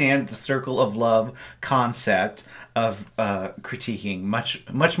understand the circle of love concept of critiquing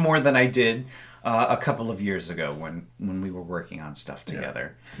much more than I did a couple of years ago when we were working on stuff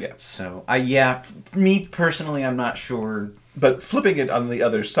together. Yeah. So for me personally, I'm not sure. But flipping it on the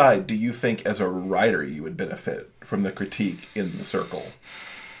other side, do you think as a writer you would benefit from the critique in the circle?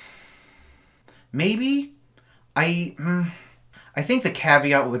 Maybe. I think the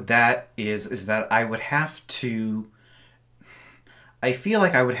caveat with that is that I would have to... I feel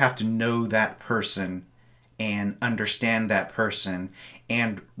like I would have to know that person and understand that person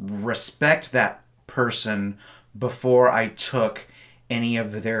and respect that person before I took any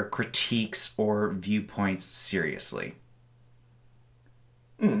of their critiques or viewpoints seriously.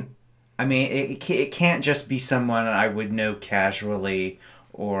 I mean, it can't just be someone I would know casually,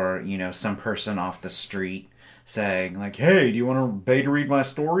 or some person off the street saying like, "Hey, do you want to beta read my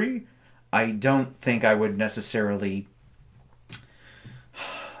story?" I don't think I would necessarily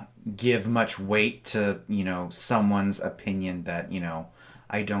give much weight to someone's opinion that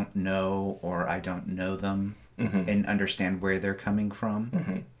I don't know or I don't know them and understand where they're coming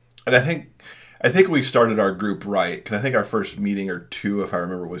from. And I think we started our group right, because I think our first meeting or two, if I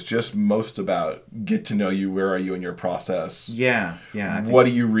remember, was just most about get to know you. Where are you in your process? Yeah. What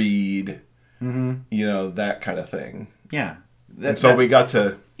do you read? You know, that kind of thing. Yeah. And so we got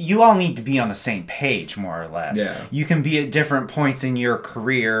to... You all need to be on the same page, more or less. Yeah. You can be at different points in your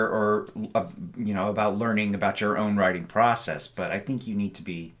career or, about learning about your own writing process, but I think you need to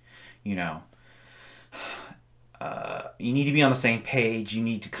be, you need to be on the same page. You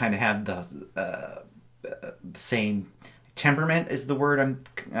need to kind of have the same temperament is the word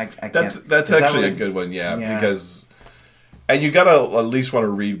I can't... That's actually a good one, yeah. Because... And you got to at least want to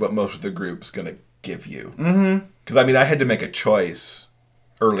read what most of the group's going to give you. Because, I had to make a choice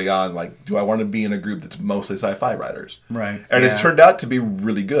early on, like, do I want to be in a group that's mostly sci-fi writers? Right. And it's turned out to be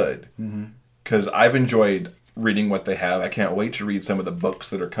really good. Because I've enjoyed reading what they have. I can't wait to read some of the books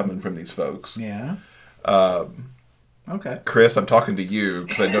that are coming from these folks. Yeah. Okay. Chris, I'm talking to you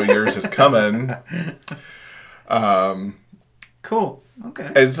because I know yours is coming. Cool.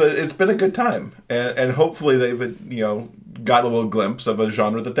 Okay. It's been a good time. And hopefully they've, gotten a little glimpse of a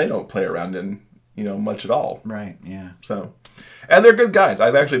genre that they don't play around in, much at all. Right, yeah. So, and they're good guys.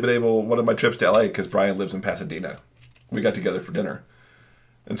 I've actually been one of my trips to LA, because Brian lives in Pasadena, we got together for dinner.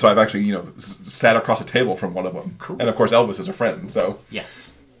 And so I've actually, sat across a table from one of them. Cool. And of course Elvis is a friend, so.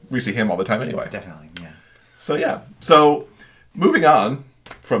 Yes. We see him all the time anyway. Definitely, yeah. So, yeah. So, moving on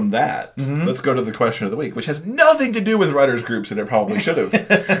from that, let's go to the question of the week, which has nothing to do with writers' groups, and it probably should have.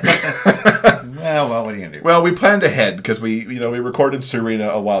 Well, what are you going to do? Well, we planned ahead because we recorded Serena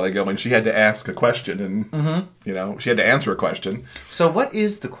a while ago, and she had to ask a question, and, she had to answer a question. So what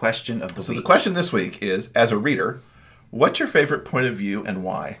is the question of the week? So the question this week is, as a reader, what's your favorite point of view and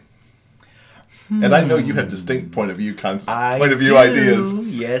why? And I know you have distinct point of view ideas.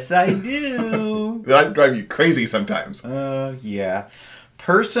 Yes, I do. That drive you crazy sometimes. Yeah.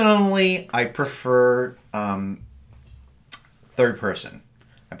 Personally, I prefer third person.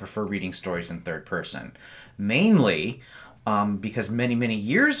 I prefer reading stories in third person. Mainly because many, many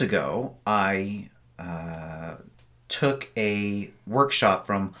years ago, I took a workshop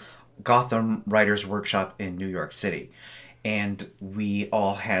from Gotham Writers Workshop in New York City. And we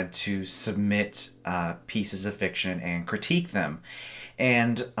all had to submit pieces of fiction and critique them.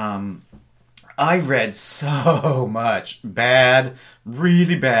 And I read so much bad,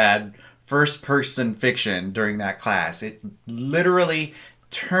 really bad first-person fiction during that class. It literally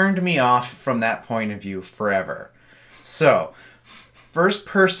turned me off from that point of view forever. So, first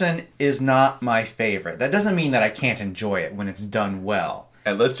person is not my favorite. That doesn't mean that I can't enjoy it when it's done well.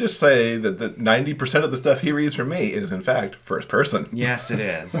 And let's just say that the 90% of the stuff he reads from me is, in fact, first person. Yes, it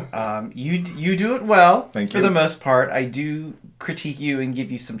is. You do it well. Thank you. For the most part. I do critique you and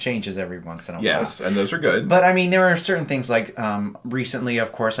give you some changes every once in a while. Yes, and those are good. But, there are certain things like, recently,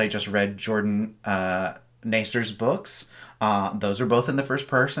 of course, I just read Jordan Naser's books. Those are both in the first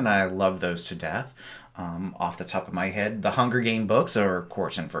person. I love those to death. Off the top of my head, the Hunger Game books are, of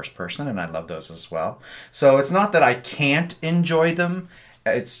course, in first person, and I love those as well. So it's not that I can't enjoy them.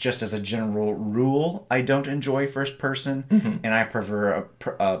 It's just as a general rule, I don't enjoy first person, and I prefer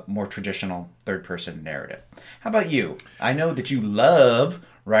a more traditional third person narrative. How about you? I know that you love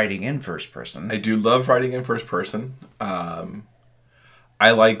writing in first person. I do love writing in first person. I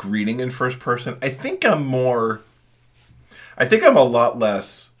like reading in first person. I think I'm a lot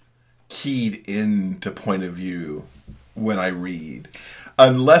less keyed into point of view when I read.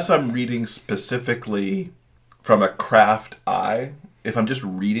 Unless I'm reading specifically from a craft eye. If I'm just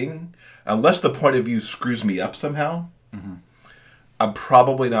reading, unless the point of view screws me up somehow, I'm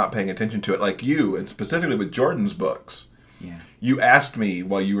probably not paying attention to it. Like you, and specifically with Jordan's books. Yeah. You asked me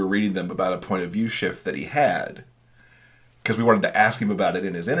while you were reading them about a point of view shift that he had. Because we wanted to ask him about it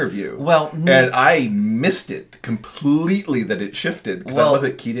in his interview. And I missed it completely that it shifted because I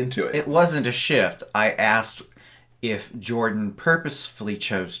wasn't keyed into it. It wasn't a shift. I asked if Jordan purposefully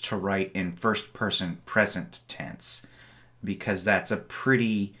chose to write in first person present tense. Because that's a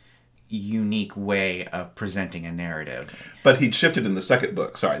pretty unique way of presenting a narrative. But he'd shifted in the second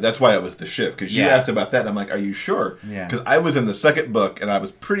book. Sorry, that's why it was the shift. Because you asked about that, and I'm like, are you sure? Yeah. Because I was in the second book, and I was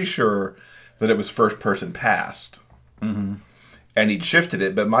pretty sure that it was first person past. And he'd shifted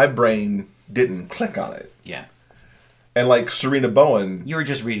it, but my brain didn't click on it. Yeah. And like Serena Bowen... You were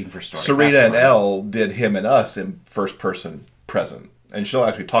just reading for story. Serena and Elle did him and us in first person present. And she'll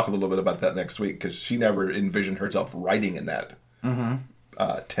actually talk a little bit about that next week because she never envisioned herself writing in that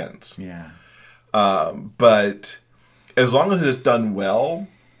tense. Yeah. But as long as it's done well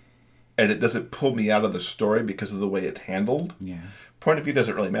and it doesn't pull me out of the story because of the way it's handled, point of view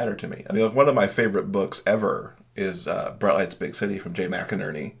doesn't really matter to me. I mean, like, one of my favorite books ever is Bright Lights, Big City from Jay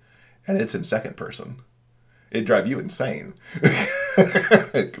McInerney, and it's in second person. It drives you insane.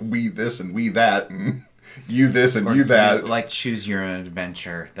 We this and we that, and you this and you that. Like Choose Your Own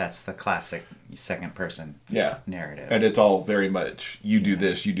Adventure. That's the classic second person narrative. And it's all very much, you do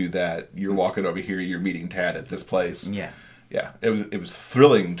this, you do that. You're walking over here, you're meeting Tad at this place. Yeah. Yeah. It was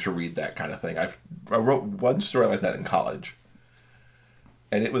thrilling to read that kind of thing. I wrote one story like that in college.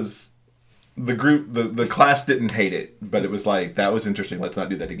 And it was... The class didn't hate it, but it was like, that was interesting, let's not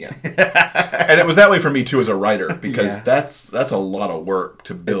do that again. And it was that way for me too as a writer, because that's a lot of work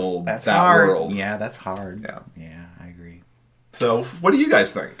to build that hard. world. Yeah, that's hard. Yeah, I agree. So what do you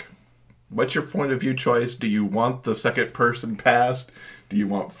guys think? What's your point of view choice? Do you want the second person past? Do you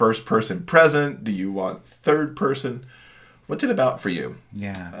want first person present? Do you want third person? What's it about for you?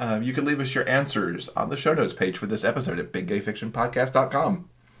 Yeah. You can leave us your answers on the show notes page for this episode at biggayfictionpodcast.com.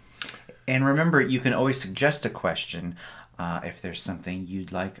 And remember, you can always suggest a question if there's something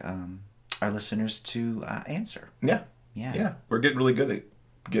you'd like our listeners to answer. Yeah. We're getting really good at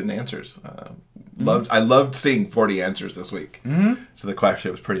getting answers. I loved seeing 40 answers this week. Mm-hmm. So the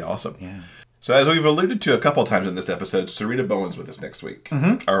question was pretty awesome. Yeah. So as we've alluded to a couple of times in this episode, Sarita Bowen's with us next week.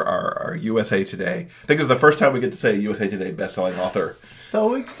 Mm-hmm. Our USA Today. I think it's the first time we get to say USA Today bestselling author.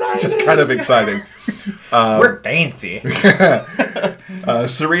 So exciting. It's kind of exciting. We're fancy.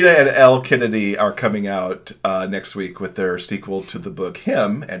 Sarita and Elle Kennedy are coming out next week with their sequel to the book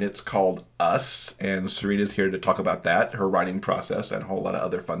Him, and it's called Us. And Sarita's here to talk about that, her writing process, and a whole lot of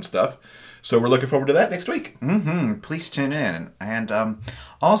other fun stuff. So we're looking forward to that next week. Mm-hmm. Please tune in. And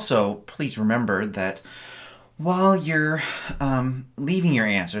also, please remember that while you're leaving your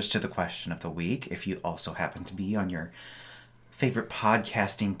answers to the question of the week, if you also happen to be on your favorite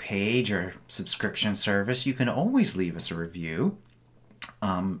podcasting page or subscription service, you can always leave us a review.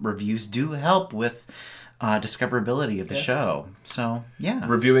 Reviews do help with discoverability of the show. So, yeah.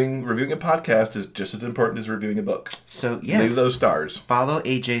 Reviewing a podcast is just as important as reviewing a book. So, yes. Leave those stars. Follow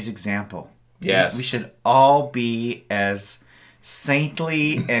AJ's example. Yes. We should all be as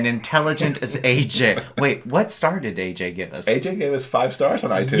saintly and intelligent as AJ. Wait, what star did AJ give us? AJ gave us 5 stars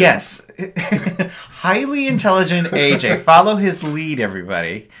on iTunes. Yes. Highly intelligent AJ. Follow his lead,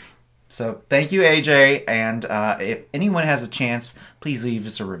 everybody. So thank you, AJ. And if anyone has a chance, please leave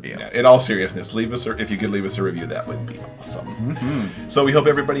us a review. Yeah, in all seriousness, if you could leave us a review, that would be awesome. Mm-hmm. So we hope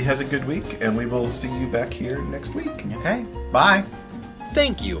everybody has a good week, and we will see you back here next week. Okay. Bye.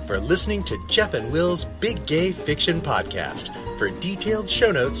 Thank you for listening to Jeff and Will's Big Gay Fiction Podcast. For detailed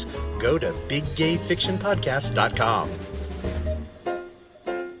show notes, go to biggayfictionpodcast.com.